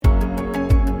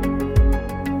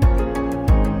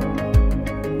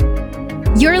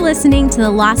You're listening to the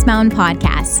Lost Mountain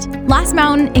Podcast. Lost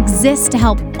Mountain exists to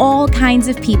help all kinds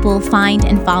of people find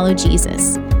and follow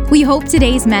Jesus. We hope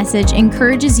today's message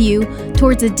encourages you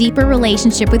towards a deeper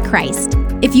relationship with Christ.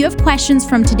 If you have questions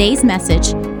from today's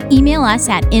message, email us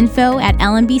at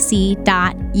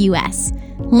info@lmbc.us.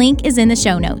 Link is in the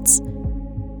show notes.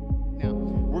 Now,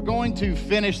 we're going to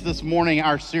finish this morning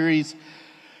our series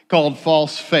called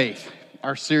False Faith.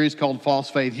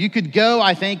 You could go,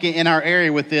 I think, in our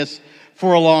area with this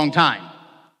for a long time,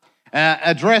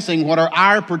 addressing what are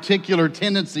our particular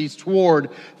tendencies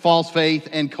toward false faith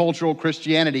and cultural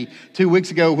Christianity. 2 weeks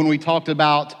ago, when we talked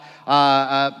about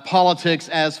politics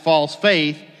as false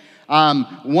faith,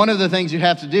 one of the things you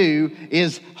have to do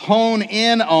is hone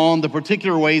in on the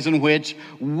particular ways in which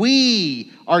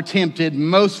we are tempted,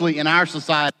 mostly in our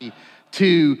society,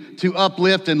 to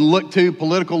uplift and look to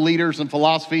political leaders and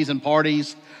philosophies and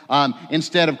parties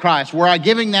instead of Christ. Were I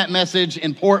giving that message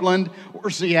in Portland or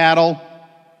Seattle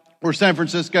or San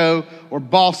Francisco or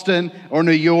Boston or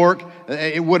New York,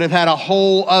 it would have had a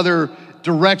whole other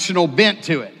directional bent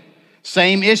to it.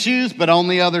 Same issues, but on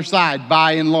the other side,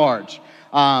 by and large.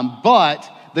 But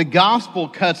the gospel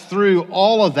cuts through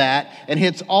all of that and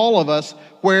hits all of us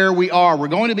where we are. We're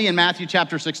going to be in Matthew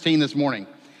chapter 16 this morning.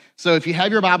 So if you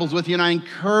have your Bibles with you, and I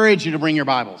encourage you to bring your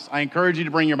Bibles. I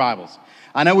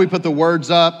know we put the words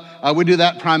up. We do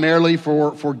that primarily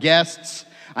for guests.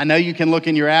 I know you can look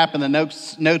in your app in the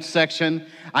notes section.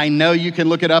 I know you can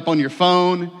look it up on your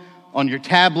phone, on your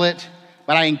tablet.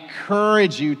 But I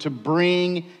encourage you to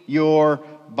bring your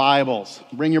Bibles.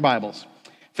 Bring your Bibles.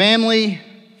 Family,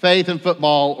 faith, and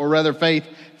football, or rather faith,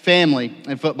 family,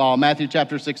 and football, Matthew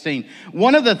chapter 16.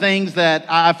 One of the things that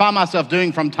I find myself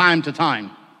doing from time to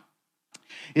time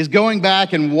is going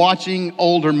back and watching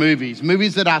older movies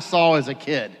that I saw as a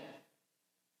kid.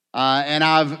 And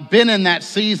I've been in that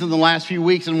season the last few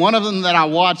weeks, and one of them that I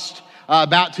watched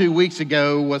about 2 weeks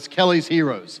ago was Kelly's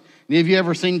Heroes. Any of you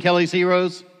ever seen Kelly's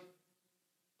Heroes?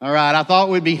 All right, I thought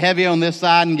we'd be heavy on this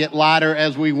side and get lighter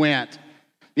as we went.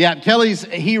 Yeah, Kelly's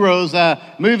Heroes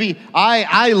movie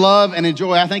I love and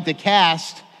enjoy. I think the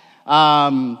cast,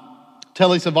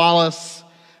 Telly Savalas,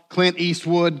 Clint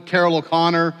Eastwood, Carol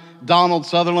O'Connor, Donald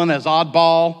Sutherland as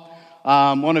Oddball,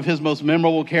 one of his most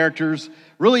memorable characters,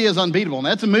 really is unbeatable. And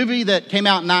that's a movie that came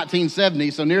out in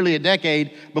 1970, so nearly a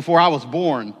decade before I was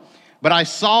born. But I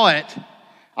saw it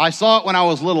when I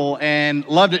was little and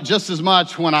loved it just as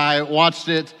much when I watched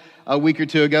it a week or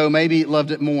two ago, maybe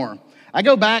loved it more. I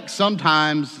go back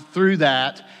sometimes through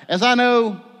that, as I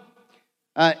know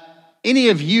any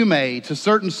of you may, to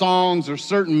certain songs or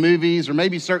certain movies or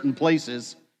maybe certain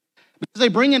places, because they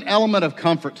bring an element of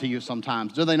comfort to you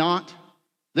sometimes, do they not?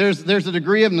 There's a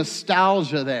degree of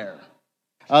nostalgia there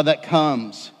that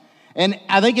comes. And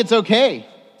I think it's okay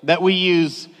that we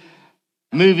use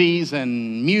movies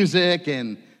and music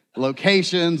and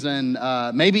locations and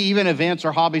maybe even events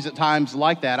or hobbies at times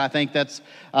like that. I think that's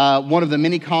one of the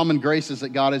many common graces that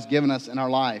God has given us in our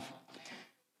life.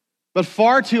 But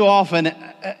far too often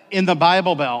in the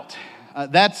Bible Belt,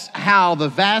 that's how the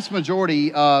vast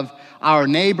majority of our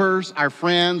neighbors, our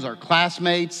friends, our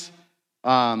classmates,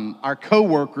 our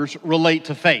coworkers relate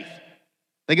to faith.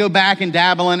 They go back and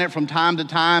dabble in it from time to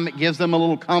time. It gives them a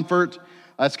little comfort.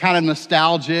 It's kind of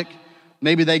nostalgic.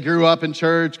 Maybe they grew up in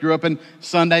church, grew up in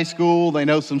Sunday school. They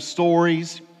know some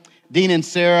stories. Dean and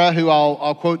Sarah, who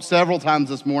I'll quote several times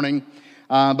this morning,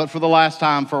 but for the last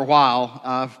time for a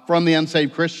while, from The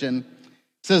Unsaved Christian,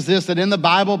 says this, that in the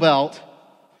Bible Belt,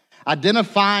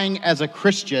 identifying as a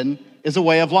Christian is a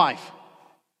way of life.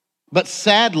 But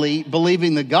sadly,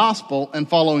 believing the gospel and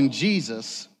following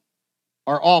Jesus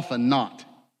are often not.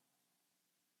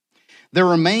 There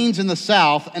remains in the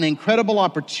South an incredible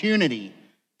opportunity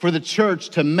for the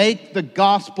church to make the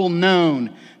gospel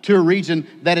known to a region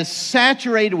that is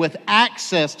saturated with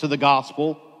access to the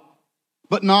gospel,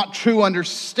 but not true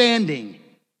understanding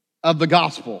of the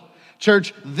gospel.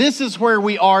 Church, this is where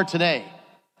we are today.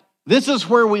 This is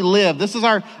where we live. This is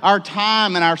our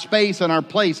time and our space and our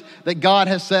place that God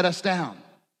has set us down.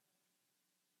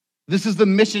 This is the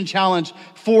mission challenge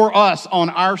for us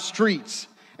on our streets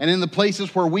and in the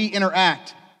places where we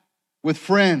interact with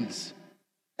friends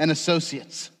and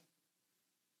associates.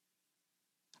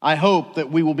 I hope that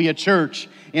we will be a church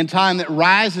in time that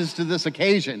rises to this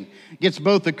occasion, gets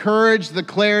both the courage, the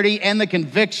clarity, and the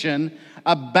conviction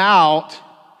about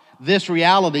this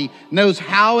reality, knows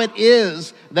how it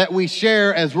is that we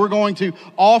share, as we're going to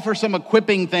offer some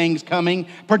equipping things coming,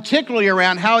 particularly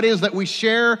around how it is that we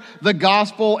share the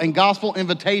gospel and gospel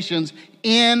invitations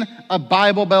in a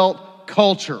Bible Belt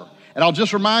culture. And I'll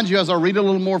just remind you, as I read a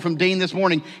little more from Dean this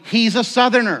morning, he's a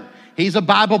Southerner. He's a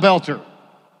Bible Belter.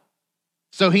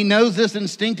 So he knows this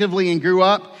instinctively and grew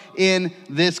up in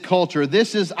this culture.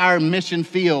 This is our mission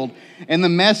field, and the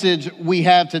message we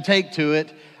have to take to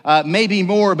it may be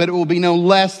more, but it will be no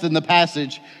less than the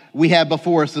passage we have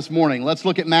before us this morning. Let's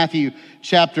look at Matthew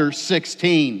chapter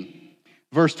 16,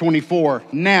 verse 24.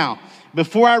 Now,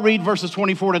 before I read verses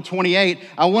 24 to 28,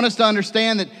 I want us to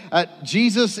understand that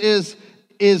Jesus is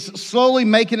slowly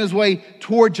making his way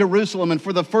toward Jerusalem, and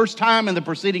for the first time in the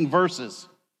preceding verses,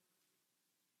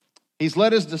 he's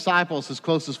let his disciples, his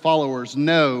closest followers,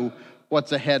 know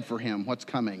what's ahead for him, what's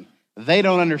coming. They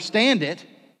don't understand it.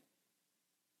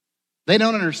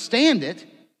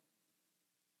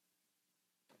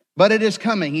 But it is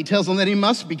coming. He tells them that he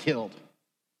must be killed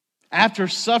after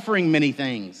suffering many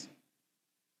things.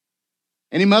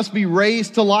 And he must be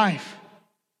raised to life.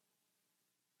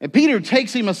 And Peter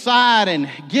takes him aside and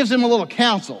gives him a little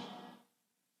counsel.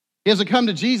 He has to come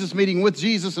to Jesus meeting with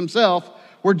Jesus himself,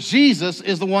 where Jesus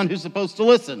is the one who's supposed to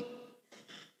listen.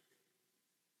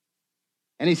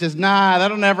 And he says, nah,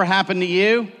 that'll never happen to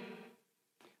you.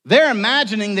 They're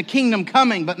imagining the kingdom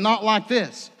coming, but not like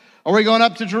this. Are we going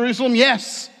up to Jerusalem?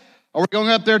 Yes. Are we going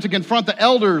up there to confront the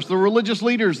elders, the religious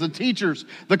leaders, the teachers,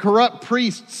 the corrupt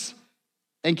priests,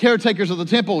 and caretakers of the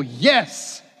temple?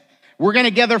 Yes. We're going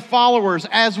to gather followers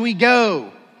as we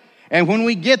go. And when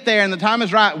we get there and the time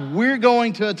is right, we're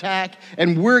going to attack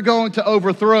and we're going to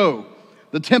overthrow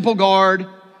the temple guard,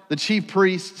 the chief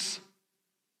priests,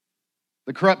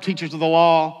 the corrupt teachers of the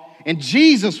law, and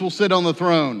Jesus will sit on the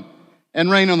throne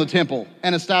and reign on the temple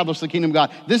and establish the kingdom of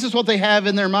God. This is what they have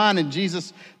in their mind, and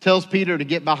Jesus tells Peter to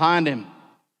get behind him,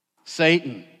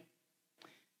 Satan.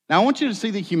 Now, I want you to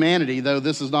see the humanity, though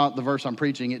this is not the verse I'm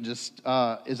preaching. It just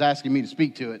is asking me to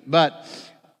speak to it. But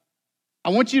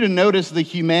I want you to notice the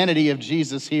humanity of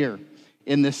Jesus here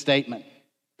in this statement.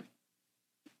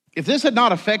 If this had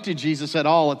not affected Jesus at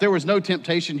all, if there was no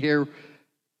temptation here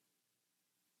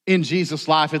in Jesus'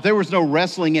 life, if there was no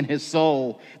wrestling in his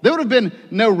soul, there would have been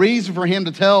no reason for him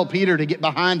to tell Peter to get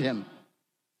behind him,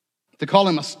 to call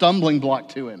him a stumbling block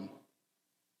to him,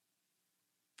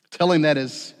 tell him that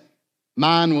his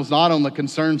mind was not on the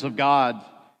concerns of God,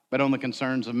 but on the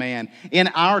concerns of man. In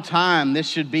our time, this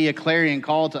should be a clarion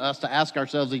call to us to ask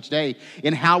ourselves each day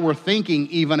in how we're thinking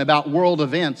even about world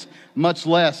events, much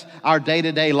less our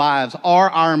day-to-day lives. Are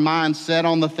our minds set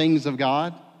on the things of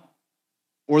God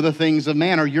or the things of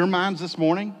man? Are your minds this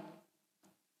morning,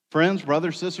 friends,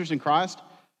 brothers, sisters in Christ?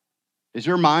 Is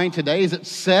your mind today, is it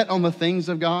set on the things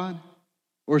of God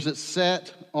or is it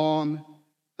set on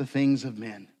the things of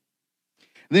men?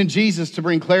 And then Jesus, to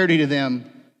bring clarity to them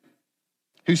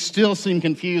who still seem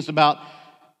confused about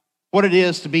what it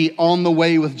is to be on the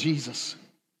way with Jesus,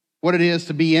 what it is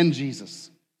to be in Jesus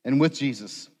and with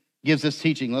Jesus, gives this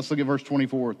teaching. Let's look at verse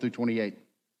 24 through 28.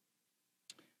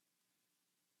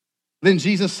 Then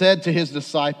Jesus said to his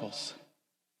disciples,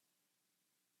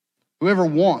 whoever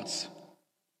wants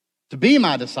to be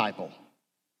my disciple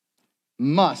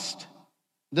must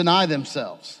deny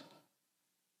themselves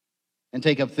and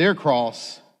take up their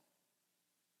cross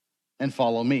and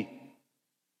follow me.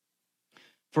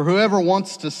 For whoever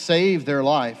wants to save their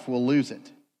life will lose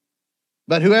it.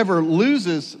 But whoever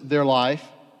loses their life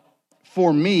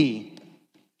for me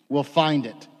will find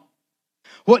it.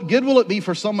 What good will it be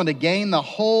for someone to gain the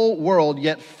whole world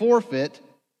yet forfeit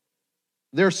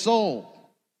their soul?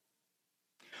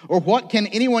 Or what can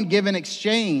anyone give in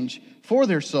exchange for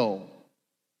their soul?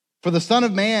 For the Son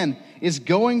of Man is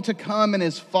going to come in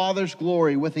his Father's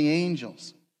glory with the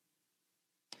angels.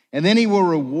 And then he will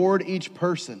reward each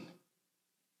person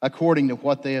according to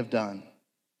what they have done.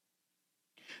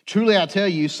 Truly, I tell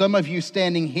you, some of you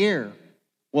standing here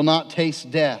will not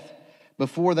taste death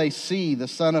before they see the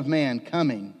Son of Man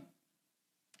coming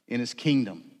in his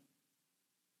kingdom.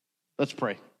 Let's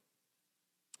pray.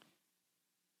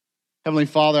 Heavenly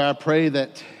Father, I pray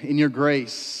that in your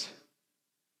grace,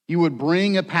 you would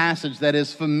bring a passage that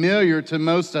is familiar to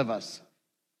most of us,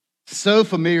 so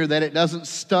familiar that it doesn't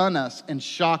stun us and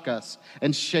shock us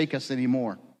and shake us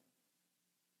anymore.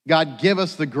 God, give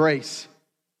us the grace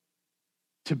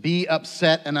to be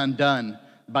upset and undone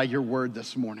by your word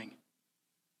this morning.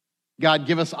 God,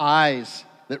 give us eyes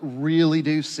that really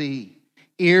do see,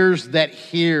 ears that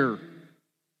hear,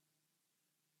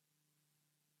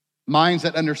 minds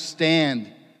that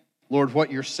understand, Lord,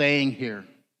 what you're saying here.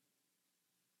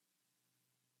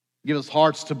 Give us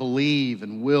hearts to believe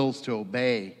and wills to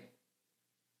obey.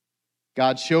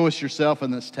 God, show us yourself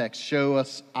in this text. Show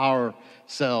us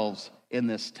ourselves in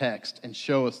this text and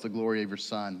show us the glory of your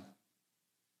Son,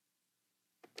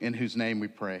 in whose name we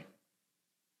pray.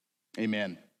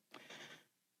 Amen.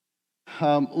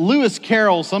 Lewis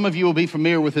Carroll, some of you will be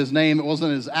familiar with his name. It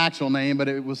wasn't his actual name, but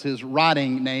it was his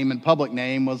writing name and public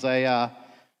name, was a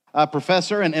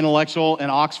professor and intellectual in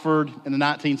Oxford in the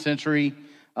 19th century,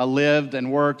 lived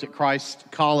and worked at Christ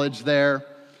College there.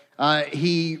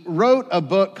 He wrote a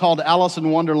book called Alice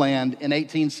in Wonderland in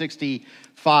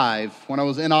 1865. When I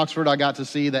was in Oxford, I got to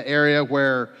see the area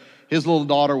where his little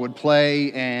daughter would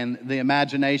play, and the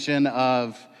imagination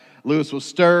of Lewis was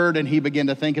stirred, and he began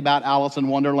to think about Alice in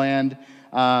Wonderland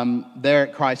there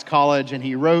at Christ College, and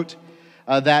he wrote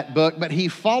that book. But he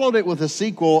followed it with a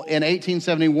sequel in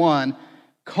 1871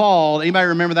 called, anybody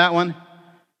remember that one?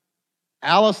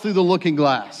 Alice Through the Looking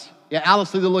Glass. Yeah,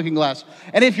 Alice Through the Looking Glass.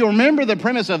 And if you remember the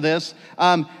premise of this,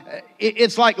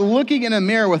 it's like looking in a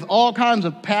mirror with all kinds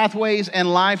of pathways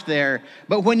and life there,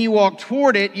 but when you walk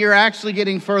toward it, you're actually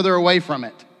getting further away from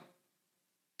it,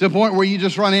 to the point where you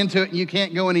just run into it and you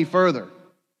can't go any further.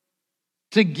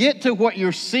 To get to what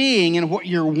you're seeing and what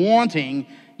you're wanting,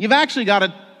 you've actually got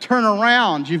to turn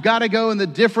around. You've got to go in a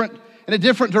different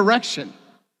direction.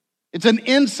 It's an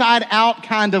inside-out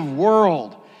kind of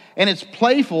world, and it's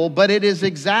playful, but it is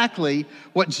exactly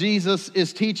what Jesus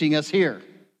is teaching us here.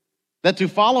 That to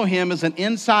follow him is an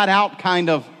inside-out kind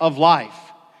of life.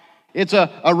 It's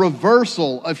a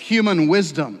reversal of human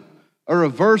wisdom, a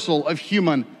reversal of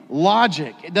human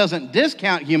logic. It doesn't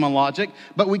discount human logic,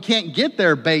 but we can't get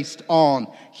there based on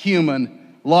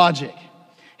human logic.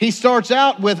 He starts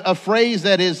out with a phrase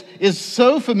that is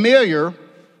so familiar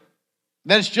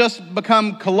that it's just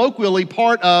become colloquially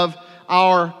part of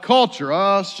our culture.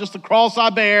 Oh, it's just the cross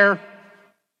I bear.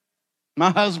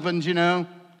 My husband,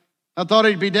 I thought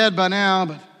he'd be dead by now,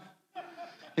 but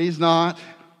he's not.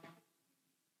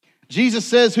 Jesus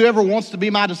says, whoever wants to be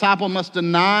my disciple must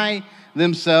deny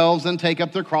themselves and take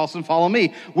up their cross and follow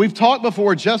me. We've talked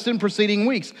before, just in preceding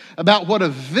weeks, about what a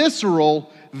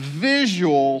visceral,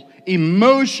 visual,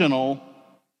 emotional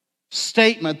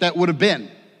statement that would have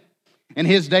been in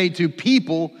his day to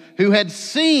people who had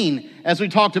seen, as we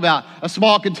talked about, a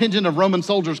small contingent of Roman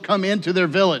soldiers come into their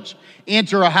village,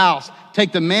 enter a house,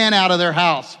 take the man out of their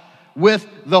house with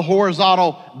the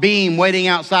horizontal beam waiting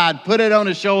outside, put it on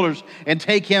his shoulders, and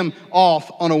take him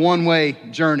off on a one-way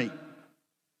journey.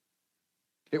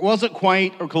 It wasn't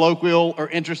quaint or colloquial or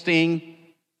interesting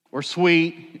or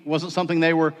sweet. It wasn't something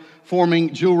they were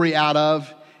forming jewelry out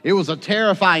of. It was a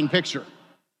terrifying picture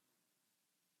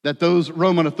that those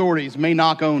Roman authorities may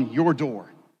knock on your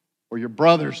door or your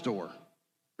brother's door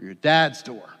or your dad's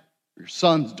door or your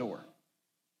son's door.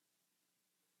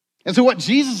 And so what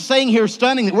Jesus is saying here is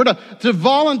stunning, that we're to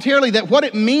voluntarily, that what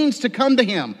it means to come to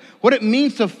him, what it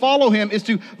means to follow him is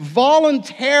to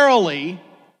voluntarily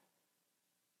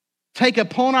take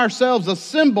upon ourselves a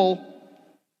symbol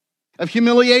of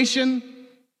humiliation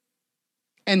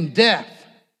and death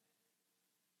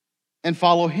and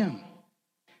follow him.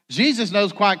 Jesus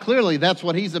knows quite clearly that's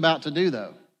what he's about to do,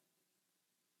 though.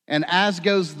 And as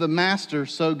goes the master,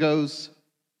 so goes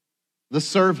the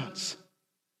servants.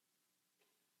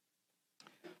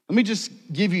 Let me just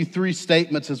give you three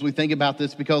statements as we think about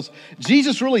this, because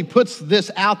Jesus really puts this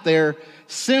out there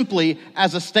simply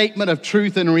as a statement of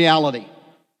truth and reality.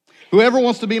 Whoever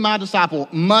wants to be my disciple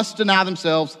must deny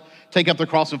themselves, take up their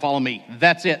cross, and follow me.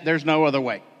 That's it. There's no other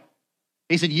way.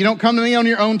 He said, you don't come to me on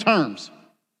your own terms.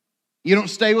 You don't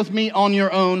stay with me on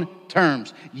your own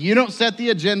terms. You don't set the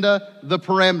agenda, the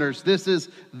parameters. This is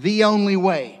the only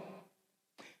way.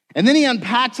 And then he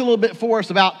unpacks a little bit for us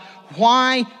about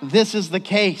why this is the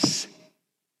case.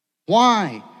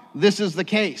 Why this is the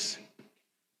case.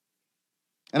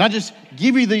 And I just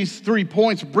give you these 3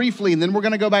 points briefly, and then we're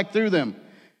going to go back through them.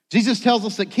 Jesus tells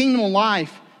us that kingdom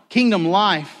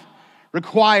life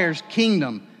requires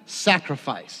kingdom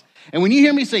sacrifice. And when you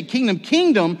hear me say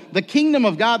kingdom, the kingdom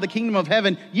of God, the kingdom of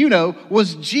heaven,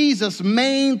 was Jesus'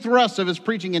 main thrust of his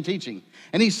preaching and teaching.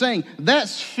 And he's saying that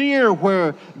sphere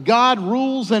where God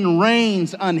rules and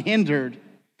reigns unhindered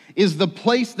is the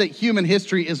place that human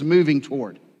history is moving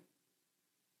toward.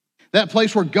 That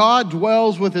place where God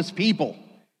dwells with his people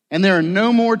and there are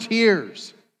no more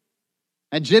tears.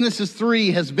 And Genesis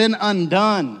 3 has been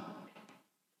undone.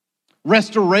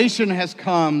 Restoration has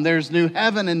come. There's new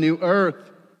heaven and new earth.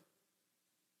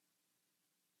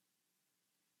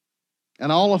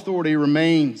 And all authority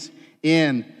remains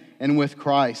in and with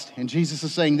Christ. And Jesus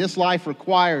is saying this life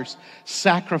requires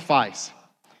sacrifice.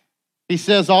 He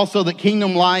says also that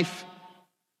kingdom life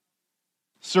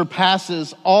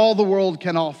surpasses all the world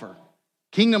can offer.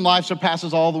 Kingdom life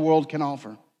surpasses all the world can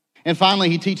offer. And finally,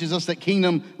 he teaches us that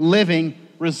kingdom living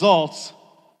results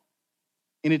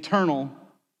in eternal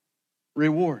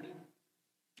reward.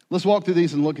 Let's walk through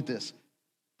these and look at this.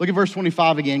 Look at verse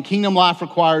 25 again. Kingdom life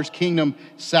requires kingdom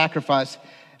sacrifice.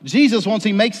 Jesus, once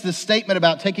he makes this statement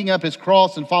about taking up his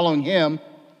cross and following him,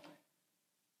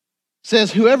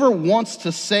 says, whoever wants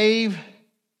to save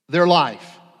their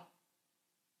life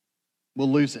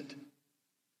will lose it.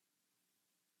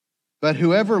 But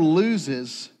whoever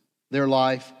loses their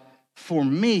life for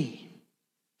me,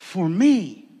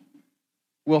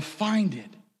 will find it.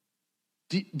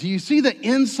 Do you see the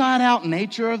inside-out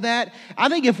nature of that? I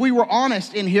think if we were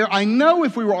honest in here, I know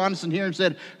if we were honest in here and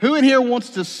said, who in here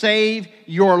wants to save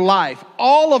your life?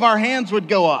 All of our hands would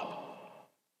go up.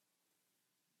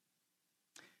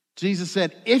 Jesus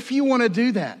said, if you want to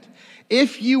do that,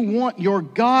 if you want your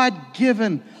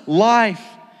God-given life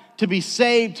to be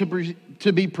saved,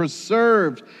 to be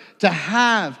preserved, to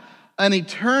have an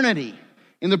eternity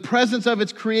in the presence of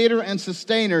its creator and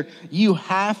sustainer, you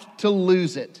have to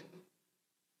lose it.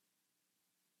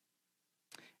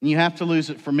 And you have to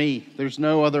lose it for me. There's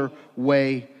no other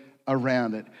way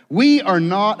around it. We are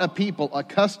not a people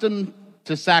accustomed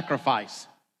to sacrifice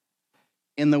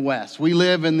in the West. We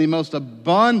live in the most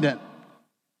abundant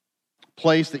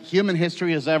place that human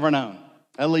history has ever known,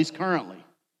 at least currently.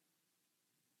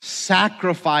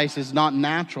 Sacrifice is not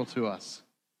natural to us.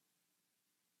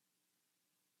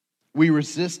 We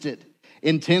resist it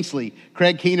intensely.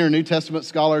 Craig Keener, a New Testament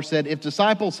scholar, said, if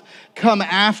disciples come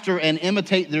after and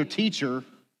imitate their teacher,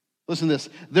 listen to this,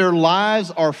 their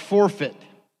lives are forfeit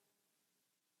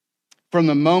from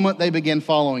the moment they begin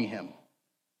following him.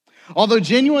 Although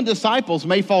genuine disciples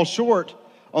may fall short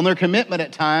on their commitment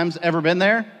at times, ever been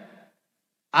there?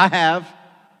 I have.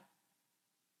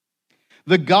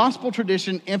 The gospel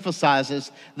tradition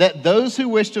emphasizes that those who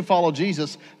wish to follow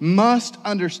Jesus must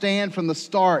understand from the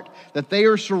start that they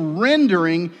are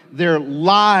surrendering their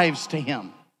lives to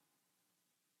him.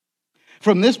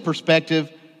 From this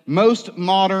perspective, most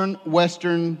modern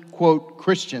Western, quote,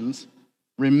 Christians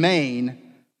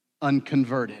remain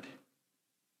unconverted.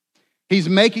 He's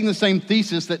making the same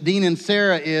thesis that Dean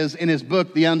Inserra is in his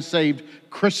book, The Unsaved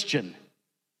Christian.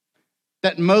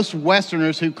 That most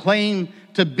Westerners who claim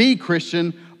to be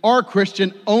Christian are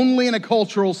Christian only in a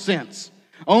cultural sense.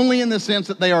 Only in the sense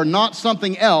that they are not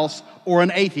something else or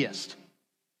an atheist.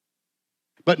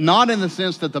 But not in the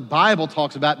sense that the Bible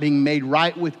talks about being made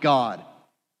right with God.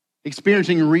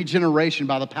 Experiencing regeneration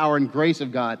by the power and grace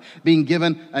of God. Being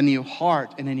given a new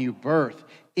heart and a new birth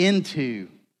into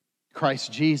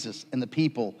Christ Jesus and the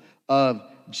people of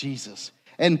Jesus.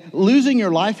 And losing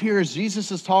your life here as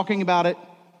Jesus is talking about it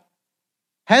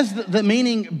has the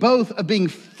meaning both of being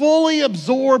fully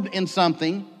absorbed in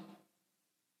something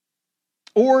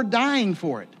or dying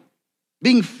for it.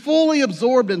 Being fully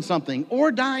absorbed in something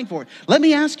or dying for it. Let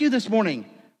me ask you this morning,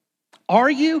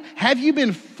 have you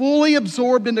been fully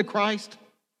absorbed into Christ?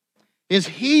 Is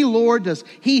he Lord? Does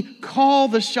he call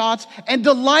the shots? And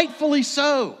delightfully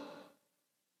so.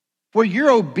 Where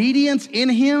your obedience in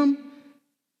him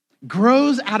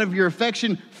grows out of your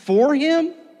affection for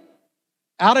him,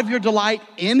 out of your delight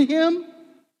in him,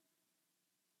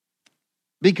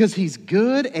 because he's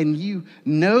good and you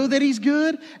know that he's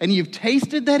good and you've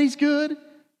tasted that he's good.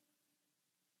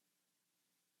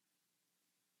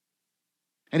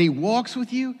 And he walks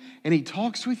with you and he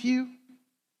talks with you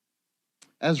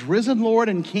as risen Lord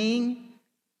and King,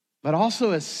 but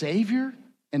also as Savior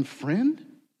and friend.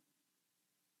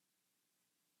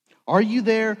 Are you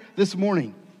there this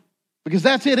morning? Because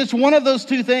that's it. It's one of those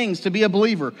two things to be a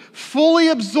believer. Fully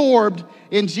absorbed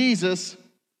in Jesus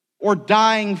or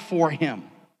dying for him.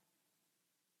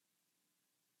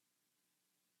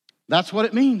 That's what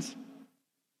it means.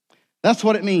 That's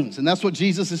what it means. And that's what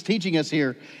Jesus is teaching us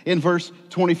here in verse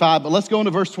 25. But let's go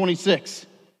into verse 26.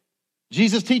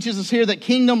 Jesus teaches us here that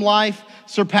kingdom life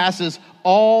surpasses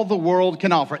all the world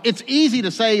can offer. It's easy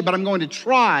to say, but I'm going to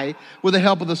try, with the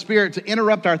help of the Spirit, to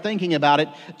interrupt our thinking about it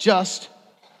just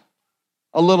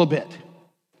a little bit.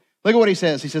 Look at what he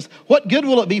says. He says, what good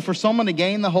will it be for someone to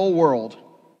gain the whole world,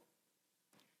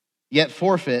 yet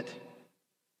forfeit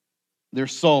their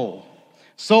soul?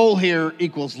 Soul here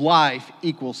equals life,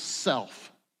 equals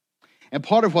self. And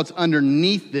part of what's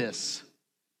underneath this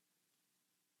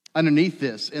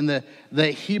in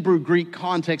the Hebrew-Greek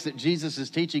context that Jesus is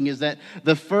teaching is that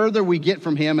the further we get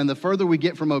from him and the further we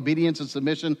get from obedience and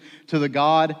submission to the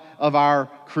God of our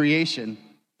creation,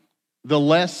 the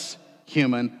less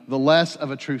human, the less of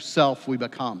a true self we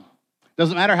become.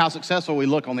 Doesn't matter how successful we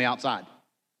look on the outside.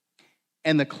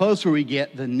 And the closer we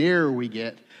get, the nearer we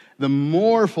get, the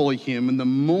more fully human, the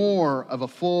more of a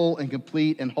full and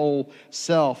complete and whole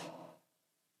self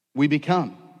we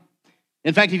become.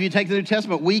 In fact, if you take the New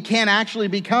Testament, we can actually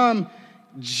become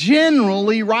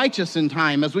generally righteous in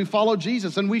time as we follow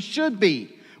Jesus, and we should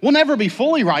be. We'll never be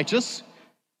fully righteous.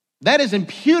 That is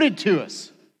imputed to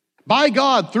us by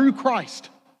God through Christ.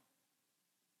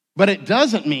 But it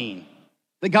doesn't mean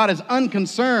that God is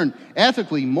unconcerned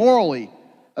ethically, morally,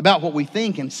 about what we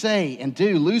think and say and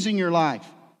do, losing your life,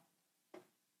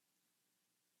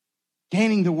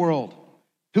 gaining the world.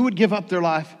 Who would give up their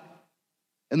life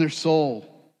and their soul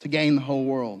to gain the whole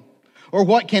world? Or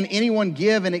what can anyone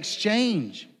give in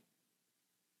exchange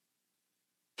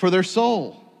for their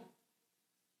soul?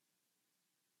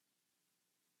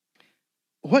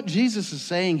 What Jesus is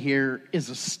saying here is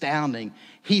astounding.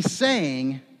 He's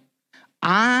saying,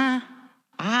 I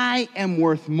am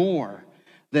worth more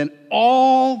than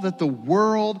all that the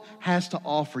world has to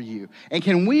offer you. And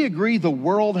can we agree the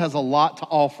world has a lot to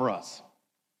offer us?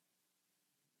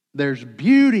 There's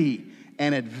beauty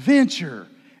and adventure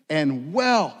and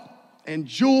wealth and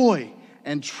joy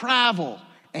and travel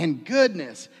and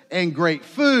goodness and great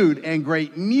food and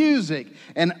great music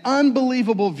and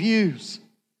unbelievable views,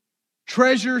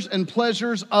 treasures and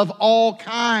pleasures of all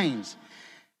kinds.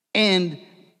 And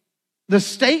the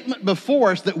statement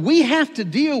before us that we have to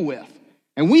deal with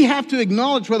and we have to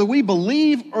acknowledge whether we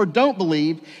believe or don't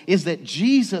believe is that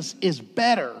Jesus is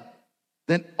better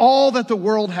than all that the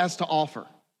world has to offer.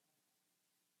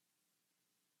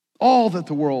 All that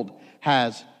the world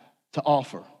has to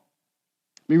offer. Let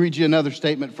me read you another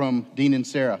statement from Dean and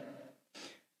Sarah.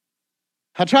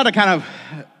 I try to kind of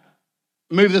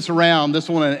move this around, this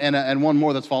one and one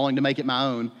more that's following, to make it my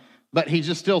own, but he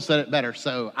just still said it better,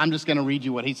 so I'm just going to read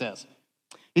you what he says.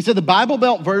 He said, the Bible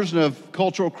Belt version of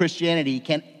cultural Christianity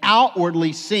can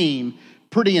outwardly seem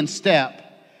pretty in step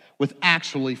with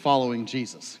actually following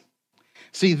Jesus.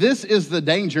 See, this is the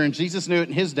danger, and Jesus knew it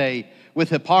in his day, with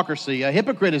hypocrisy. A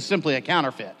hypocrite is simply a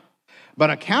counterfeit. But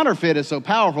a counterfeit is so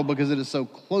powerful because it is so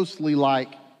closely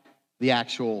like the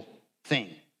actual thing.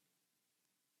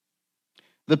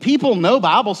 The people know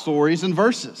Bible stories and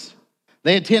verses.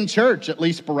 They attend church, at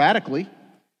least sporadically.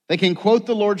 They can quote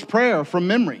the Lord's Prayer from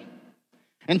memory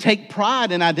and take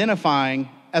pride in identifying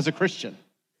as a Christian.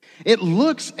 It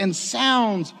looks and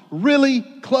sounds really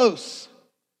close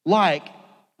like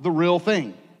the real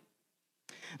thing.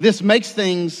 This makes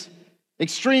things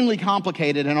extremely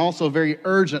complicated and also very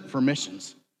urgent for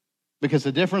missions, because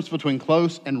the difference between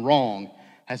close and wrong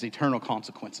has eternal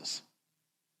consequences.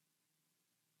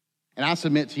 And I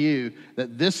submit to you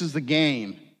that this is the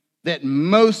game that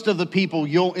most of the people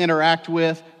you'll interact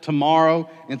with tomorrow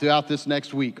and throughout this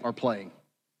next week are playing.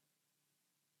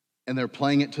 And they're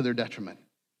playing it to their detriment,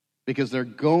 because they're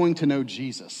going to know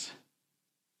Jesus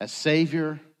as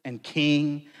Savior and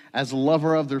King, as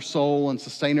lover of their soul and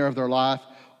sustainer of their life,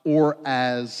 or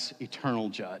as eternal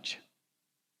judge.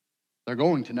 They're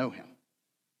going to know him.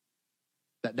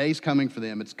 That day's coming for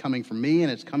them. It's coming for me,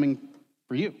 and it's coming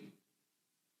for you.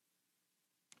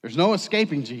 There's no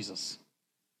escaping Jesus.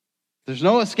 There's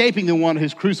no escaping the one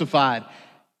who's crucified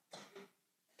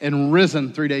and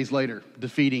risen 3 days later,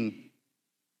 defeating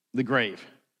the grave.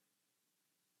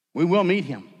 We will meet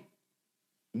him.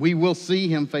 We will see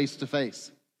him face to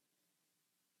face.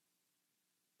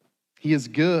 He is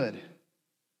good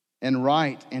and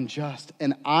right and just.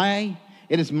 And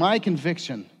it is my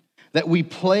conviction that we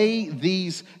play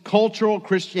these cultural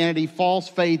Christianity, false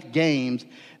faith games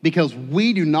because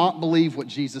we do not believe what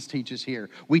Jesus teaches here.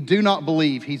 We do not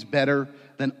believe he's better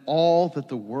than all that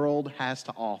the world has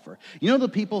to offer. You know, the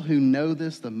people who know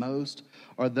this the most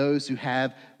are those who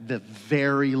have the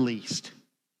very least.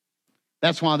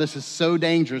 That's why this is so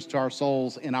dangerous to our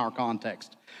souls in our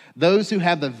context. Those who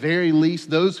have the very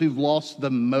least, those who've lost the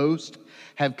most,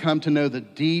 have come to know the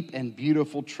deep and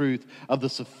beautiful truth of the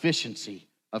sufficiency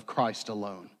of Christ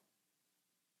alone.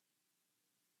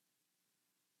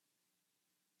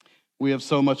 We have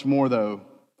so much more, though,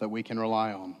 that we can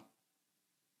rely on.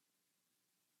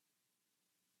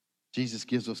 Jesus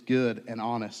gives us good and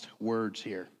honest words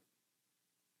here.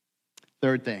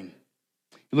 Third thing,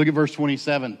 you look at verse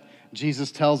 27.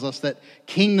 Jesus tells us that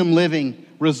kingdom living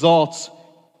results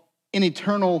in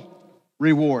eternal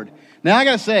reward. Now, I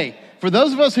got to say, for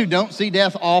those of us who don't see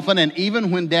death often, and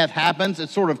even when death happens,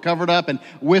 it's sort of covered up and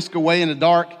whisked away in a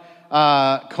dark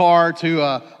car to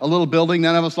a little building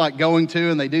none of us like going to,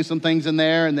 and they do some things in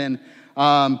there, and then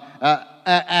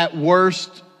at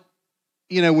worst,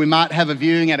 you know, we might have a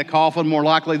viewing at a coffin. More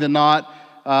likely than not,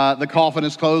 the coffin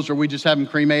is closed, or we just have them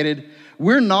cremated.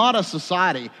 We're not a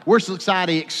society. We're a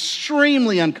society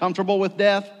extremely uncomfortable with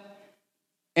death,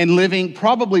 and living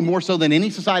probably more so than any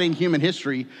society in human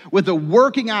history with the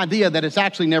working idea that it's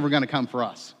actually never going to come for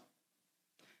us.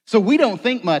 So we don't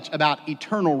think much about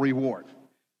eternal reward.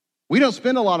 We don't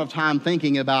spend a lot of time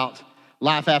thinking about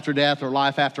life after death or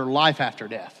life after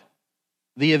death.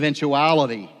 the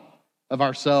eventuality of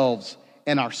ourselves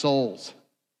and our souls.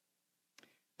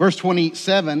 Verse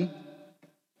 27,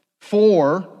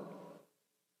 for,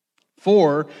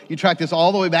 you track this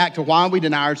all the way back to why we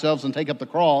deny ourselves and take up the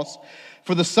cross.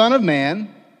 For the Son of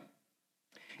Man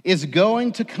is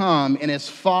going to come in his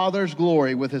Father's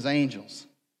glory with his angels.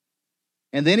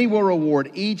 And then he will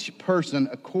reward each person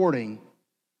according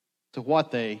to what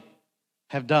they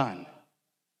have done.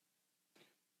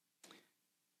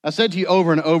 I said to you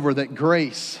over and over that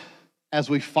grace, as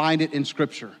we find it in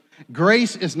Scripture,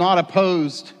 grace is not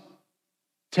opposed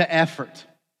to effort.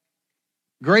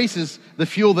 Grace is the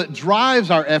fuel that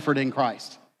drives our effort in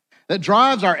Christ, that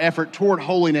drives our effort toward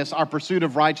holiness, our pursuit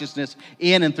of righteousness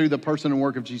in and through the person and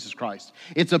work of Jesus Christ.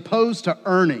 It's opposed to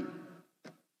earning.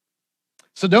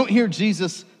 So don't hear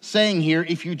Jesus saying here,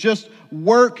 if you just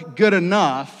work good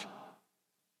enough,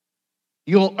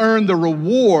 you'll earn the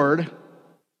reward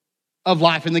of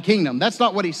life in the kingdom. That's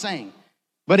not what he's saying.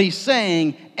 But he's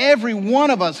saying every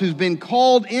one of us who's been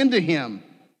called into him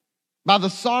by the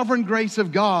sovereign grace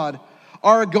of God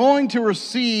are going to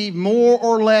receive more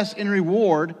or less in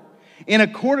reward in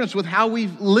accordance with how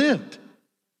we've lived,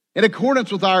 in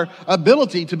accordance with our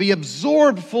ability to be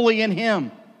absorbed fully in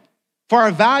him, for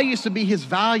our values to be his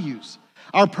values,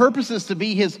 our purposes to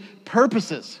be his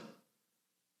purposes,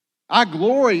 our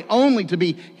glory only to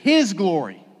be his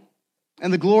glory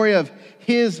and the glory of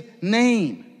his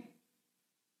name.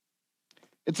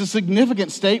 It's a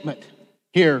significant statement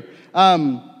here.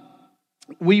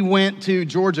 We went to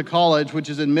Georgia College, which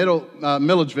is in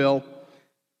Milledgeville,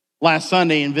 last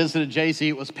Sunday and visited JC.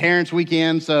 It was Parents'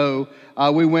 Weekend, so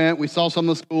we went. We saw some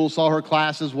of the schools, saw her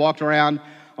classes, walked around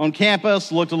on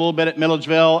campus, looked a little bit at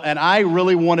Milledgeville, and I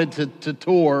really wanted to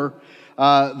tour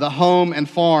the home and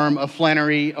farm of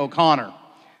Flannery O'Connor.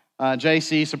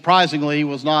 JC, surprisingly,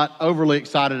 was not overly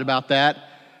excited about that,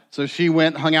 so she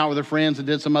went, hung out with her friends, and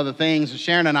did some other things.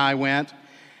 Sharon and I went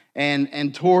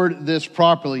and toured this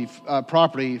property.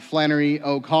 Flannery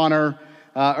O'Connor,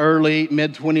 early,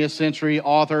 mid-20th century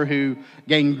author who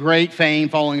gained great fame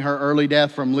following her early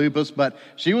death from lupus, but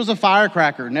she was a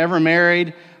firecracker, never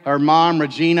married. Her mom,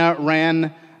 Regina,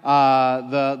 ran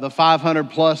the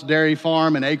 500-plus dairy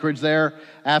farm and acreage there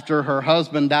after her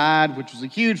husband died, which was a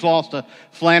huge loss to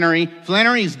Flannery.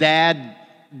 Flannery's dad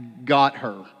got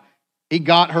her. He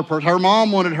got her. Her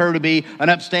mom wanted her to be an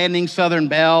upstanding Southern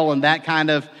belle and that kind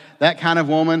of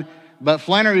woman. But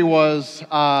Flannery was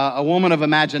a woman of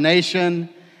imagination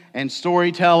and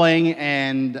storytelling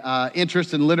and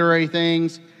interest in literary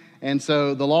things. And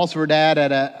so the loss of her dad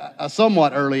at a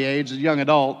somewhat early age, as a young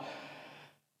adult,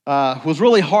 was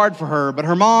really hard for her. But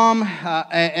her mom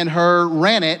and her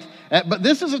ran it. But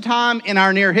this is a time in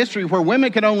our near history where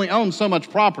women could only own so much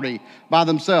property by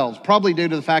themselves, probably due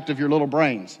to the fact of your little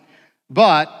brains.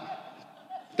 But,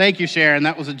 thank you, Sharon,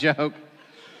 that was a joke.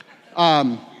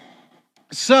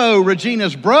 So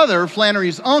Regina's brother,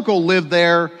 Flannery's uncle, lived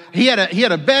there. He had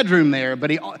a bedroom there, but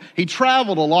he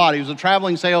traveled a lot. He was a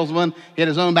traveling salesman. He had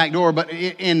his own back door. But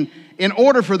in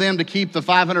order for them to keep the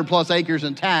 500-plus acres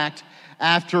intact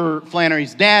after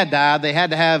Flannery's dad died, they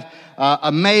had to have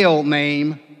a male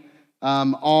name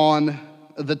on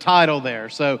the title there.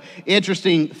 So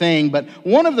interesting thing. But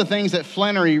one of the things that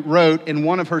Flannery wrote in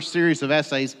one of her series of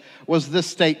essays was this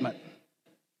statement.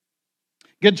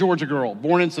 Good Georgia girl,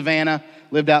 born in Savannah,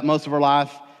 lived out most of her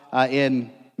life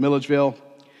in Milledgeville.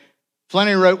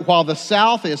 Flannery wrote, while the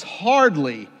South is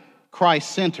hardly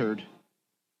Christ-centered,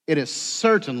 it is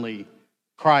certainly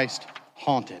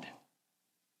Christ-haunted.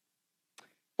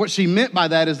 What she meant by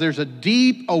that is there's a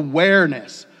deep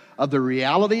awareness of the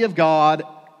reality of God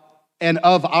and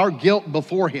of our guilt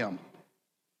before him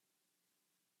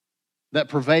that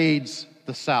pervades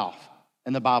the South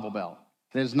and the Bible Belt.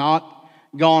 It has not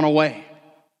gone away.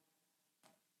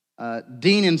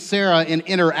 Dean and Sarah, in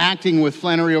interacting with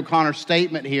Flannery O'Connor's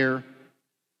statement here,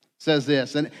 says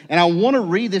this, and I want to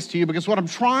read this to you because what I'm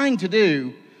trying to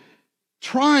do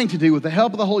with the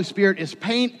help of the Holy Spirit is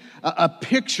paint a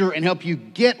picture and help you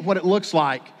get what it looks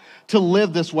like to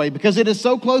live this way, because it is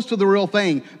so close to the real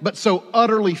thing, but so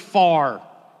utterly far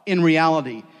in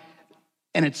reality.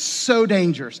 And it's so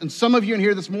dangerous. And some of you in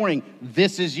here this morning,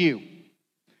 this is you.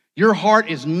 Your heart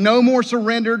is no more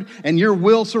surrendered and your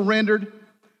will surrendered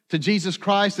to Jesus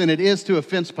Christ than it is to a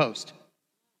fence post.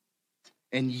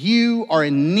 And you are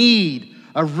in need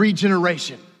of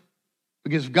regeneration,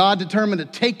 because if God determined to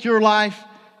take your life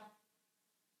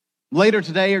later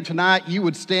today or tonight, you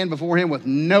would stand before him with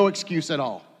no excuse at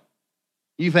all.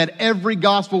 You've had every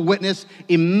gospel witness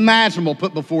imaginable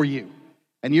put before you,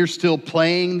 and you're still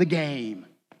playing the game.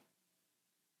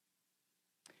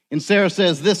 And Sarah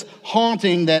says this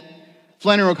haunting that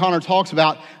Flannery O'Connor talks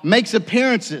about, makes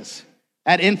appearances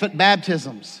at infant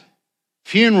baptisms,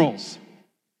 funerals,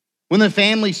 when the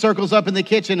family circles up in the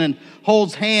kitchen and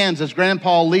holds hands as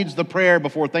Grandpa leads the prayer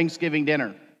before Thanksgiving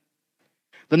dinner.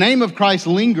 The name of Christ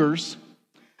lingers,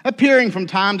 appearing from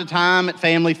time to time at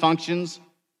family functions,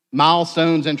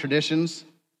 milestones, and traditions.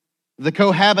 The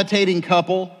cohabitating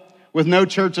couple with no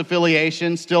church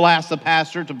affiliation still asks the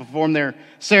pastor to perform their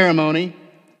ceremony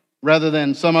rather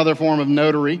than some other form of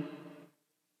notary.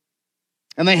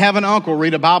 And they have an uncle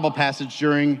read a Bible passage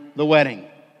during the wedding.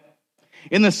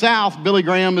 In the South, Billy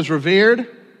Graham is revered.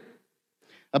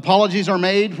 Apologies are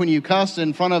made when you cuss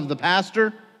in front of the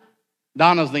pastor.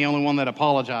 Donna's the only one that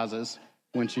apologizes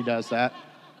when she does that.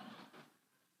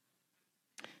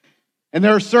 And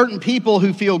there are certain people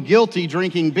who feel guilty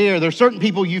drinking beer. There are certain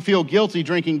people you feel guilty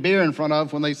drinking beer in front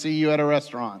of when they see you at a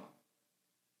restaurant.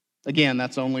 Again,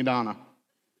 that's only Donna.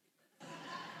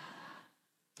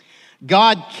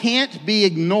 God can't be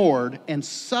ignored, and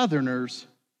Southerners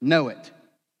know it.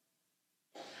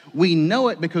 We know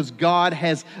it because God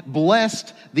has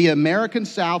blessed the American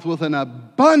South with an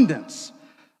abundance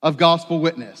of gospel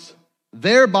witness,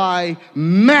 thereby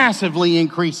massively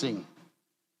increasing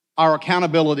our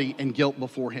accountability and guilt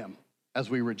before Him as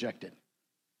we reject it.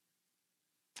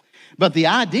 But the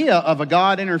idea of a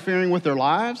God interfering with their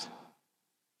lives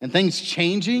and things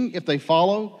changing if they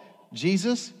follow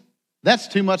Jesus, that's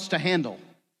too much to handle.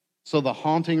 So the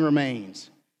haunting remains.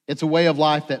 It's a way of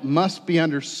life that must be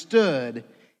understood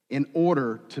in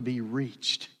order to be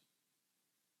reached.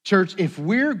 Church, if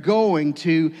we're going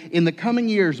to, in the coming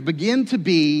years, begin to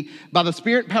be, by the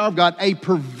Spirit and power of God, a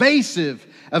pervasive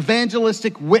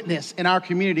evangelistic witness in our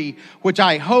community, which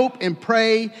I hope and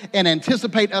pray and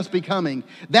anticipate us becoming,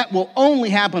 that will only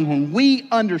happen when we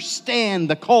understand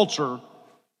the culture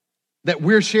that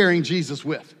we're sharing Jesus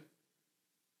with.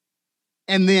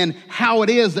 And then how it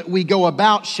is that we go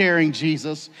about sharing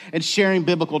Jesus and sharing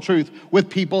biblical truth with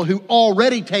people who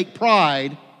already take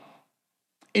pride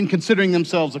in considering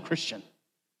themselves a Christian,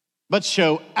 but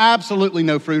show absolutely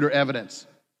no fruit or evidence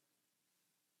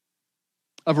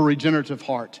of a regenerative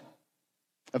heart,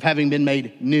 of having been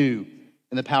made new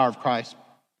in the power of Christ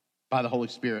by the Holy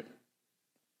Spirit.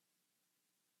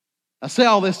 I say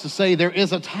all this to say there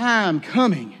is a time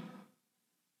coming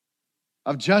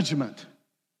of judgment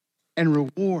and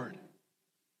reward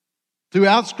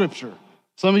throughout Scripture.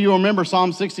 Some of you remember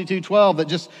Psalm 62:12 that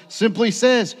just simply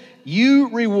says, you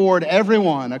reward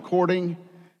everyone according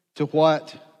to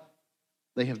what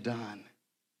they have done.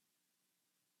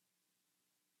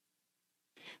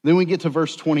 Then we get to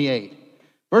verse 28.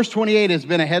 Verse 28 has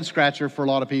been a head scratcher for a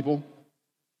lot of people.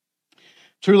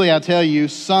 Truly, I tell you,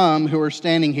 some who are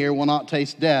standing here will not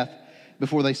taste death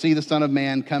before they see the Son of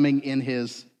Man coming in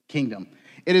His kingdom.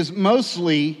 It is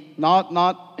mostly,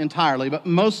 not entirely, but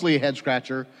mostly a head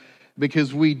scratcher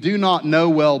because we do not know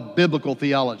well biblical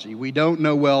theology. We don't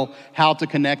know well how to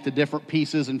connect the different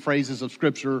pieces and phrases of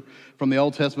Scripture from the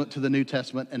Old Testament to the New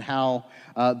Testament and how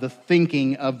the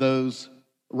thinking of those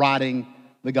writing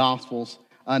the Gospels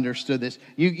understood this.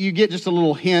 You get just a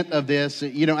little hint of this.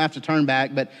 You don't have to turn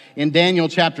back, but in Daniel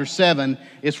chapter 7,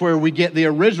 it's where we get the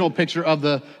original picture of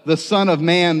the Son of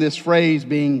Man, this phrase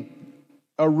being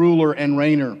a ruler and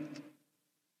reigner.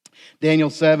 Daniel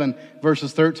 7,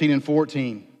 verses 13 and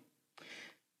 14.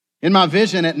 In my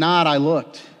vision at night I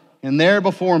looked, and there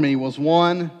before me was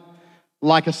one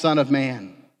like a son of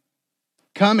man,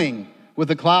 coming with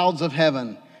the clouds of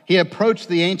heaven. He approached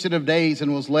the Ancient of Days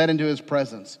and was led into His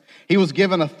presence. He was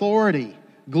given authority,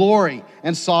 glory,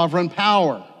 and sovereign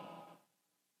power.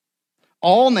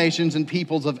 All nations and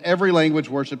peoples of every language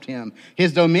worshiped Him.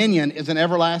 His dominion is an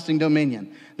everlasting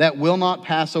dominion that will not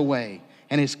pass away,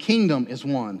 and His kingdom is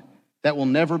one that will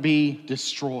never be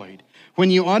destroyed.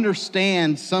 When you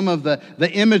understand some of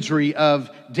the imagery of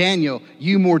Daniel,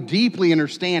 you more deeply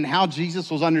understand how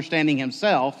Jesus was understanding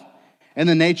Himself and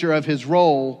the nature of His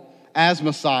role as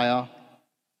Messiah,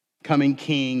 coming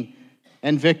King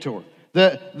and Victor.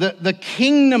 The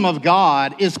kingdom of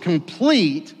God is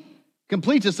completes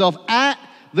itself at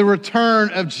the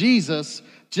return of Jesus,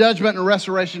 judgment and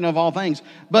restoration of all things.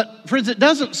 But friends, it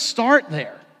doesn't start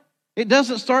there. It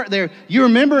doesn't start there. You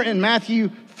remember in Matthew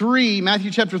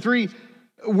chapter 3,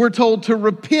 we're told to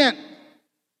repent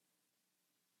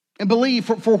and believe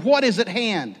for what is at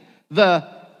hand. The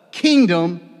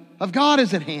kingdom of God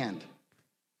is at hand.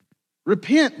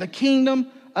 Repent, the kingdom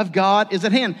of God is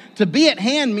at hand. To be at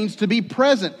hand means to be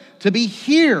present, to be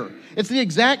here. It's the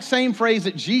exact same phrase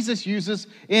that Jesus uses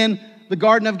in the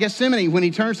Garden of Gethsemane when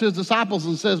He turns to His disciples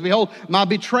and says, behold, my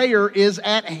betrayer is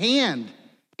at hand.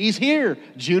 He's here.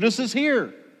 Judas is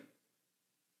here.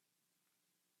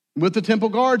 with the temple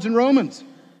guards and Romans.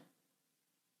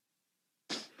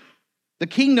 The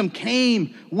kingdom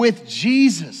came with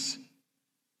Jesus.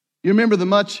 You remember the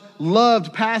much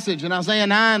loved passage in Isaiah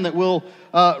 9 that we'll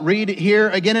read here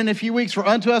again in a few weeks. For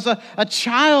unto us a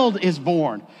child is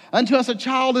born, unto us a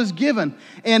child is given,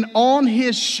 and on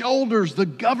his shoulders the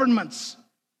governments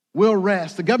will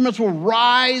rest. The governments will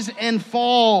rise and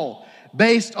fall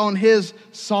based on his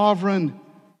sovereign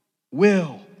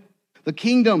will. The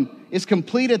kingdom is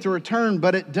complete at the return,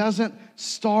 but it doesn't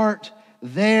start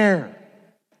there.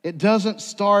 It doesn't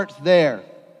start there.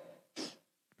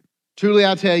 Truly,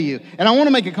 I tell you. And I want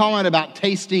to make a comment about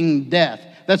tasting death.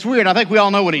 That's weird. I think we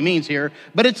all know what he means here.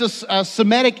 But it's a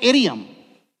Semitic idiom.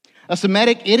 A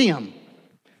Semitic idiom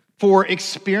for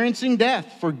experiencing death,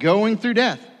 for going through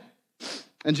death.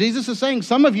 And Jesus is saying,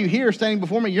 some of you here standing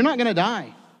before me, you're not going to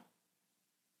die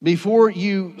before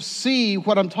you see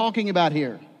what I'm talking about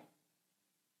here.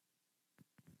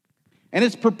 And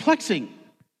it's perplexing.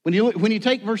 When you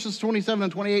take verses 27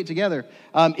 and 28 together,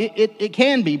 it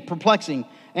can be perplexing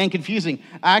and confusing.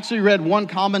 I actually read one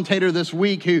commentator this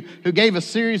week who gave a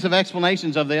series of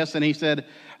explanations of this, and he said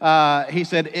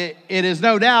it is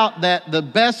no doubt that the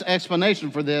best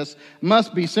explanation for this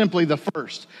must be simply the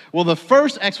first. Well, the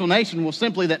first explanation was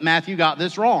simply that Matthew got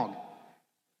this wrong,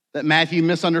 that Matthew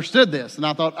misunderstood this. And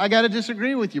I thought, I got to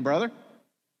disagree with you, brother.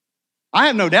 I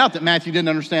have no doubt that Matthew didn't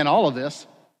understand all of this,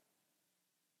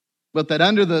 but that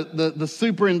under the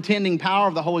superintending power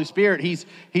of the Holy Spirit,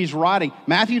 he's writing.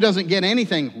 Matthew doesn't get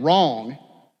anything wrong.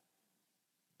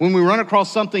 When we run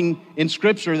across something in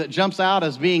Scripture that jumps out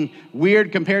as being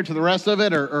weird compared to the rest of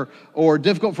it or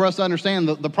difficult for us to understand,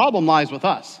 the problem lies with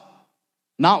us,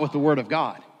 not with the Word of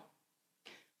God.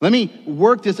 Let me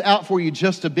work this out for you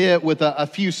just a bit with a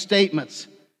few statements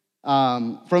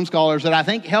from scholars that I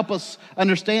think help us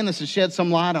understand this and shed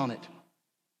some light on it.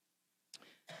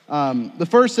 The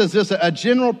first says this: a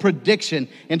general prediction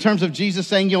in terms of Jesus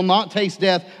saying you'll not taste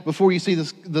death before you see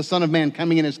the Son of Man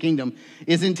coming in his kingdom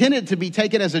is intended to be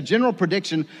taken as a general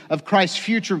prediction of Christ's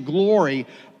future glory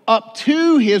up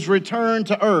to his return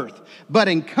to earth, but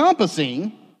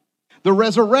encompassing the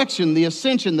resurrection, the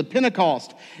ascension, the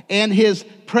Pentecost, and his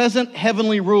present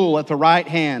heavenly rule at the right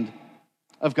hand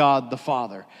of God the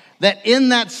Father. That in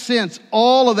that sense,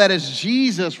 all of that is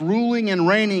Jesus ruling and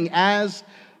reigning as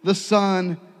the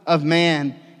Son of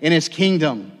Man in his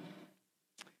kingdom.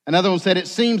 Another one said, it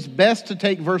seems best to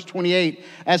take verse 28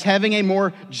 as having a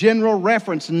more general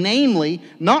reference, namely,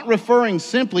 not referring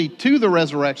simply to the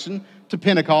resurrection, to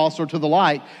Pentecost, or to the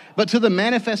light, but to the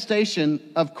manifestation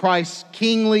of Christ's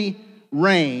kingly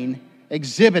reign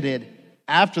exhibited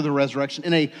after the resurrection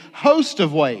in a host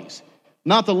of ways,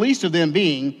 not the least of them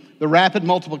being the rapid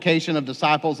multiplication of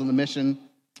disciples and the mission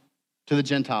to the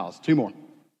Gentiles. Two more.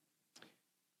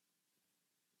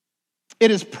 It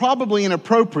is probably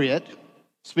inappropriate,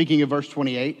 speaking of verse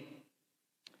 28,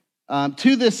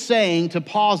 to this saying to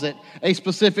posit a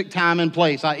specific time and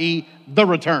place, i.e. the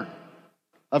return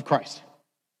of Christ.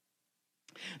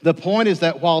 The point is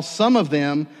that while some of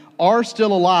them are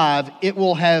still alive, it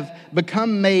will have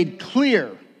become made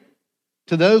clear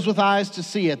to those with eyes to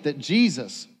see it that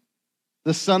Jesus,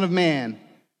 the Son of Man,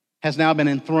 has now been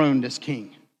enthroned as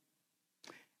King.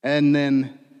 And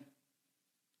then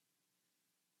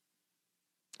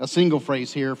a single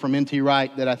phrase here from N.T.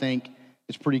 Wright that I think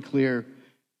is pretty clear.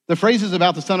 The phrases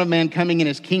about the Son of Man coming in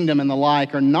his kingdom and the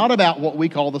like are not about what we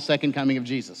call the second coming of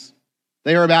Jesus.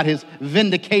 They are about his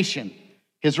vindication,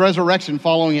 his resurrection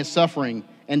following his suffering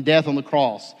and death on the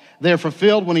cross. They are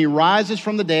fulfilled when he rises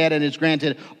from the dead and is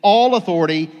granted all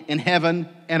authority in heaven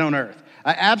and on earth.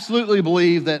 I absolutely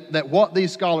believe that what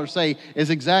these scholars say is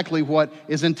exactly what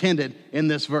is intended in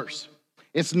this verse.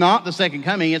 It's not the second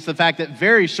coming. It's the fact that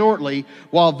very shortly,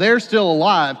 while they're still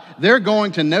alive, they're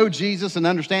going to know Jesus and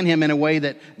understand him in a way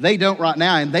that they don't right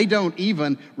now, and they don't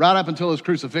even right up until his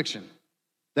crucifixion.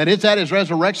 That it's at his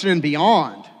resurrection and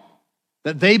beyond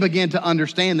that they begin to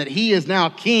understand that he is now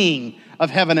King of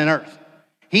heaven and earth.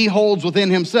 He holds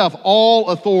within himself all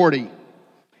authority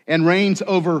and reigns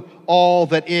over all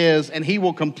that is, and he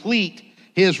will complete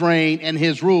his reign and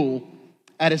his rule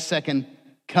at his second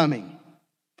coming.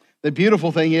 The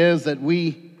beautiful thing is that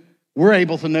we're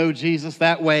able to know Jesus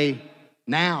that way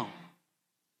now.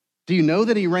 Do you know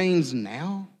that he reigns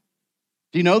now?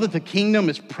 Do you know that the kingdom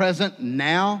is present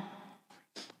now?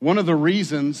 One of the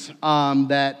reasons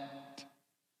that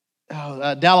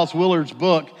Dallas Willard's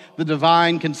book, The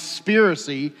Divine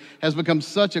Conspiracy, has become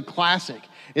such a classic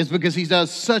is because he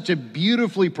does such a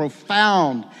beautifully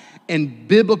profound and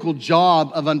biblical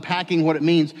job of unpacking what it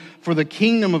means for the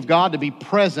kingdom of God to be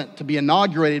present, to be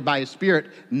inaugurated by his Spirit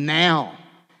now.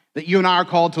 that you and I are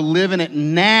called to live in it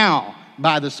now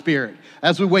by the Spirit.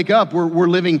 As we wake up, we're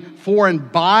living for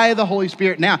and by the Holy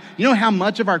Spirit now. You know how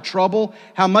much of our trouble,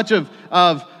 how much of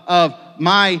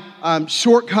my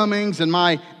shortcomings and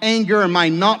my anger and my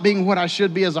not being what I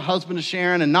should be as a husband to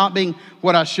Sharon and not being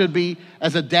what I should be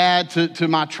as a dad to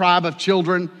my tribe of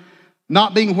children,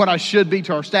 not being what I should be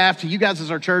to our staff, to you guys as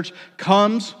our church,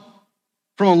 comes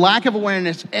from a lack of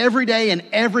awareness every day and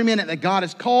every minute that God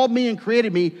has called me and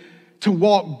created me to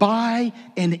walk by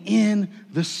and in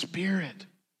the Spirit,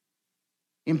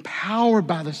 empowered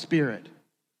by the Spirit.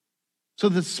 So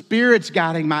the Spirit's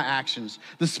guiding my actions.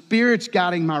 The Spirit's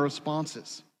guiding my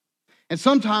responses. And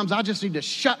sometimes I just need to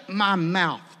shut my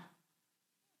mouth.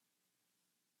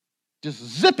 Just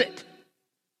zip it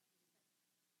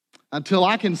until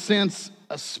I can sense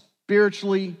a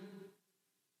spiritually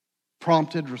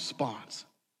prompted response.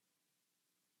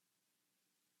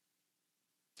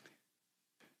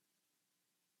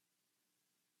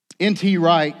 N.T.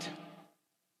 Wright,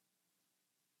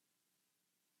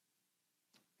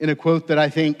 in a quote that I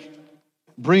think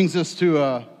brings us to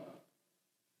a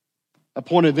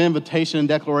point of invitation and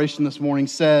declaration this morning,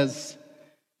 says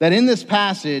that in this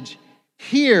passage,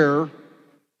 here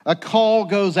a call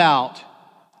goes out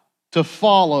to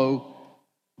follow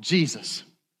Jesus.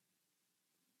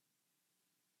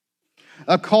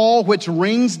 A call which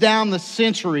rings down the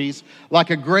centuries like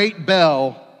a great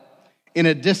bell in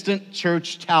a distant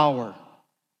church tower,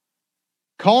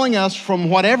 calling us from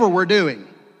whatever we're doing.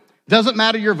 Doesn't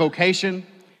matter your vocation,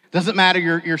 doesn't matter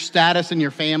your status in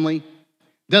your family,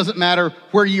 doesn't matter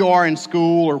where you are in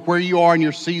school or where you are in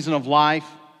your season of life.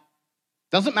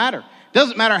 Doesn't matter.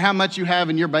 Doesn't matter how much you have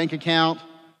in your bank account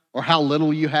or how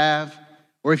little you have,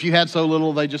 or if you had so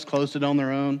little they just closed it on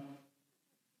their own.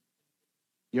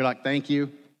 You're like, thank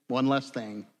you, one less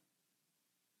thing.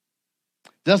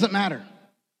 Doesn't matter.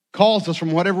 Calls us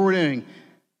from whatever we're doing.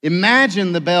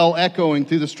 Imagine the bell echoing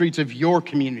through the streets of your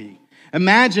community.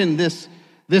 Imagine this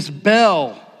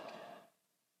bell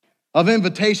of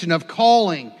invitation, of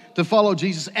calling to follow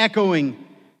Jesus, echoing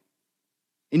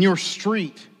in your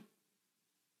street,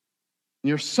 in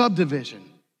your subdivision,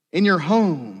 in your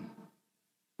home.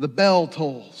 The bell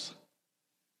tolls.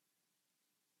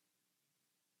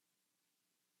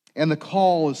 And the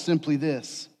call is simply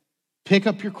this: pick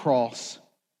up your cross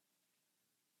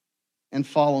and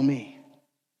follow me.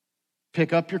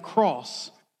 Pick up your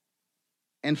cross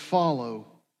and follow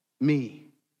me.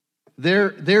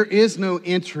 There is no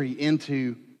entry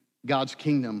into God's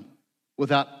kingdom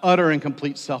without utter and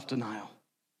complete self-denial,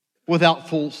 without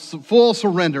full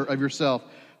surrender of yourself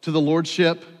to the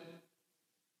lordship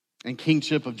and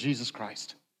kingship of Jesus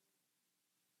Christ.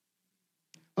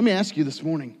 Let me ask you this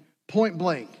morning, point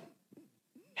blank,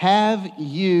 have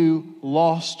you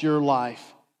lost your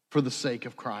life for the sake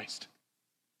of Christ?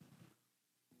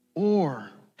 Or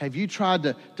have you tried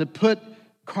to put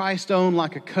Christ on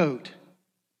like a coat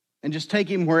and just take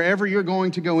him wherever you're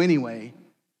going to go anyway,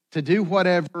 to do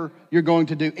whatever you're going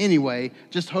to do anyway,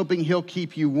 just hoping he'll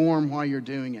keep you warm while you're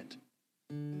doing it?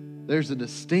 There's a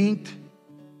distinct,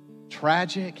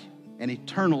 tragic, and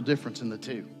eternal difference in the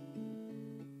two.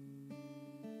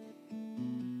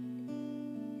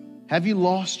 Have you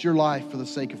lost your life for the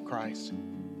sake of Christ?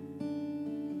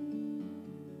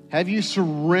 Have you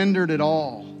surrendered it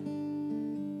all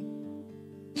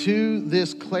to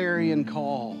this clarion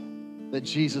call that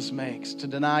Jesus makes to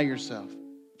deny yourself,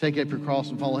 take up your cross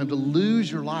and follow him, to lose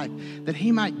your life, that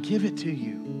he might give it to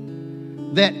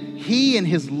you, that he in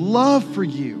his love for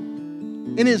you,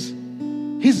 in his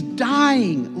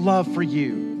dying love for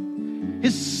you,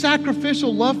 his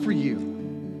sacrificial love for you,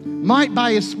 might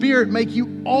by his Spirit make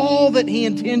you all that he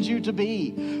intends you to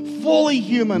be, fully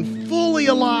human, fully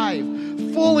alive,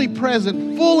 fully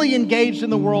present, fully engaged in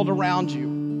the world around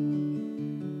you.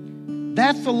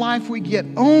 That's the life we get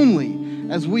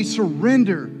only as we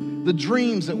surrender the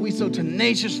dreams that we so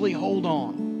tenaciously hold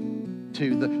on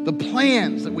to, the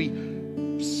plans that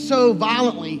we so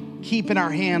violently keep in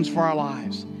our hands for our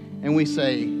lives. And we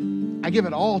say, I give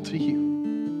it all to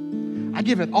you. I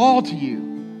give it all to you.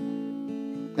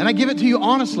 And I give it to you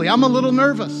honestly. I'm a little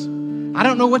nervous. I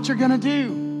don't know what you're going to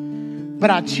do. But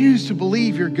I choose to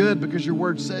believe you're good because your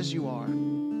word says you are.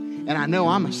 And I know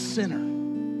I'm a sinner.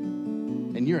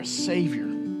 And you're a Savior.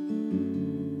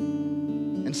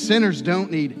 And sinners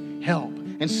don't need help.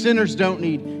 And sinners don't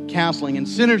need counseling. And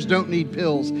sinners don't need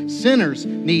pills. Sinners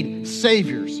need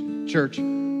Saviors, church. Have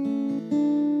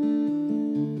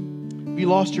you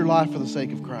lost your life for the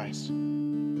sake of Christ?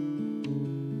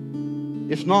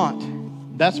 If not,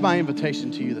 that's my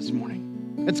invitation to you this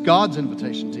morning. It's God's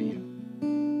invitation to you.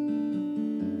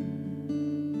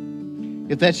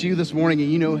 If that's you this morning and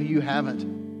you know you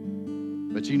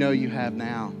haven't, but you know you have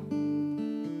now.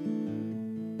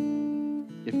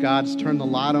 If God's turned the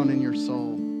light on in your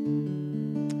soul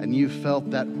and you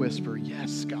felt that whisper,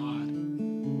 yes, God,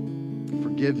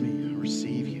 forgive me, I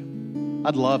receive you.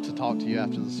 I'd love to talk to you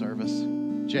after the service.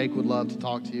 Jake would love to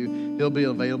talk to you. He'll be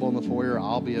available in the foyer.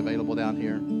 I'll be available down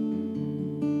here.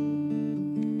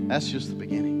 That's just the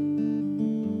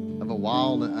beginning of a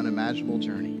wild and unimaginable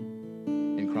journey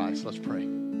in Christ. Let's pray.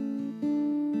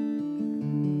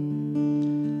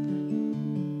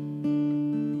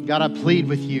 God, I plead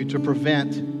with you to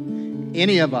prevent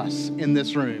any of us in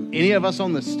this room, any of us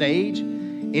on the stage,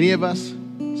 any of us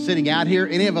sitting out here,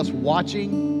 any of us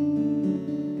watching,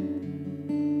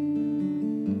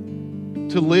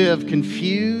 to live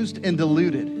confused and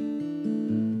deluded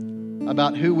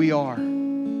about who we are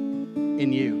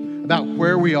in you, about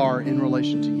where we are in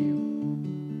relation to you.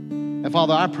 And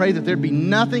Father, I pray that there'd be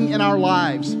nothing in our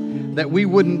lives that we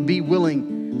wouldn't be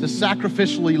willing to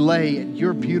sacrificially lay at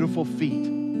your beautiful feet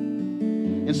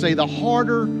and say, the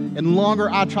harder and longer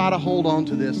I try to hold on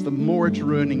to this, the more it's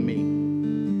ruining me.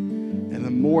 And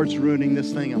the more it's ruining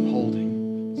this thing I'm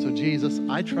holding. So Jesus,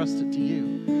 I trust it to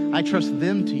you. I trust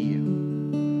them to you.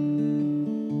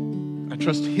 I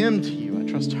trust him to you. I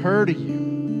trust her to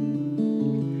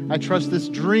you. I trust this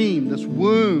dream, this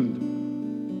wound.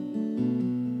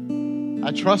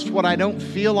 I trust what I don't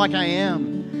feel like I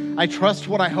am. I trust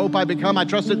what I hope I become. I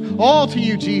trust it all to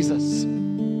you, Jesus.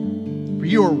 For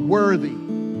you are worthy.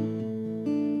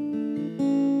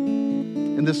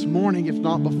 And this morning, if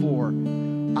not before,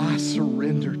 I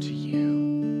surrender to you.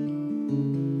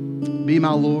 Be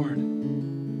my Lord.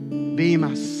 Be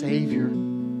my Savior.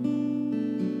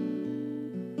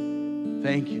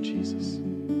 Thank you, Jesus.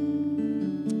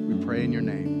 We pray in your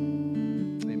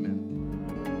name. Amen.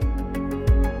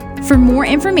 For more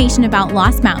information about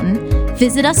Lost Mountain,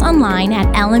 visit us online at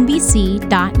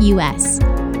lmbc.us.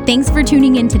 Thanks for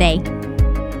tuning in today.